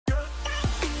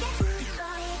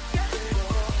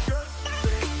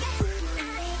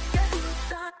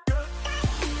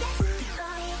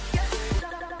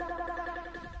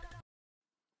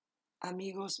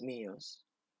Amigos míos,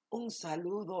 un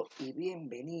saludo y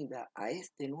bienvenida a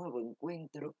este nuevo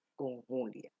encuentro con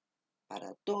Julia.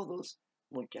 Para todos,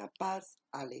 mucha paz,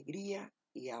 alegría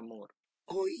y amor.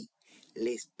 Hoy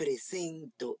les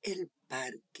presento el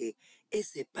parque,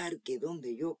 ese parque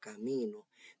donde yo camino,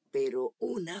 pero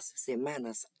unas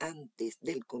semanas antes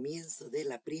del comienzo de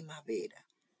la primavera.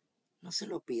 No se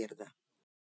lo pierda.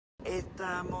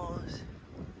 Estamos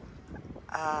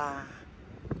a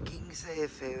 15 de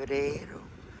febrero,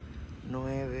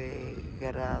 9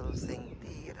 grados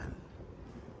centígrados.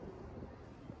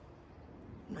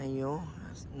 No hay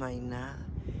hojas, no hay nada.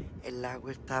 El lago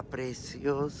está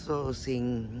precioso,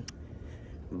 sin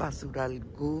basura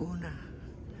alguna.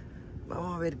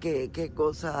 Vamos a ver qué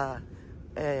cosa,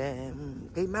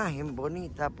 qué imagen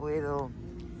bonita puedo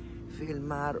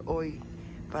filmar hoy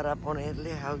para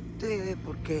ponerles a ustedes,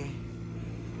 porque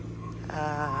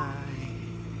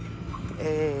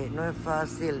no es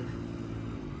fácil.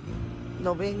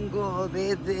 No vengo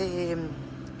desde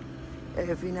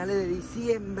finales de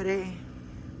diciembre.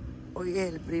 Hoy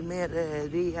es el primer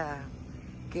día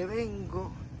que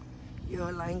vengo y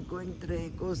ojalá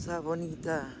encuentre cosas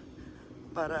bonitas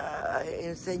para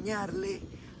enseñarles.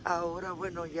 Ahora,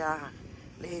 bueno, ya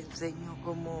les enseño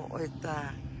cómo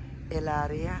está el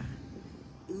área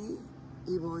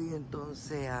y voy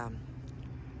entonces a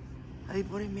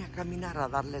ponerme a caminar, a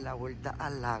darle la vuelta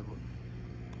al lago.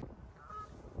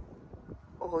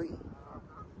 Hoy,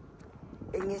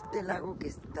 en este lago que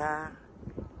está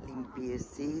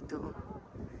limpiecito,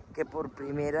 que por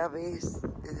primera vez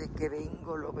desde que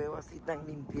vengo lo veo así tan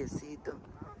limpiecito.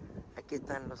 Aquí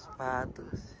están los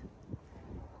patos,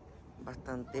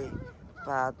 bastante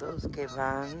patos que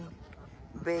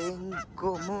ven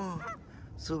cómo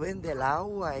suben del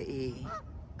agua y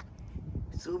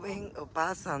suben o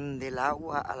pasan del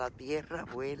agua a la tierra,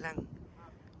 vuelan,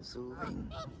 suben.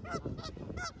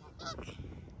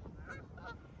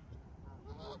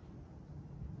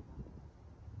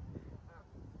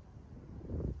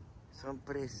 Son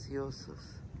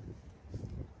preciosos,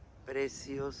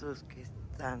 preciosos que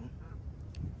están.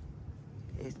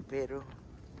 Espero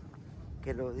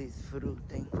que lo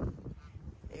disfruten.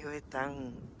 Ellos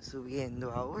están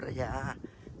subiendo ahora, ya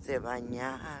se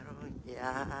bañaron,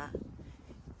 ya.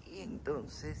 Y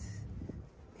entonces,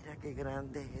 mira qué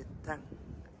grandes están.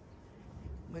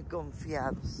 Muy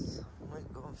confiados, muy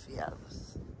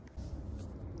confiados.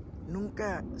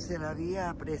 Nunca se la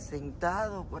había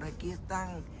presentado. Por aquí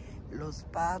están los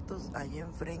patos, allá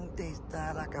enfrente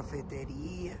está la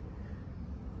cafetería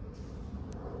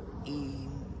y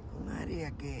un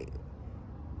área que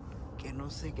no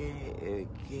sé qué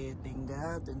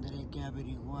tendré que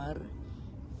averiguar.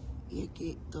 Y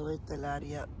aquí todo este el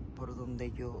área por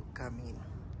donde yo camino.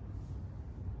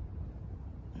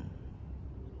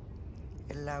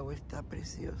 El lago está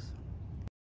precioso.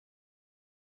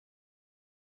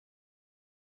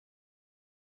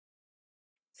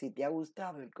 Si te ha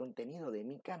gustado el contenido de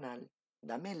mi canal,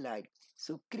 dame like,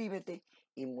 suscríbete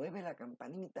y mueve la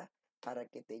campanita para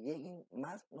que te lleguen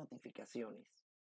más notificaciones.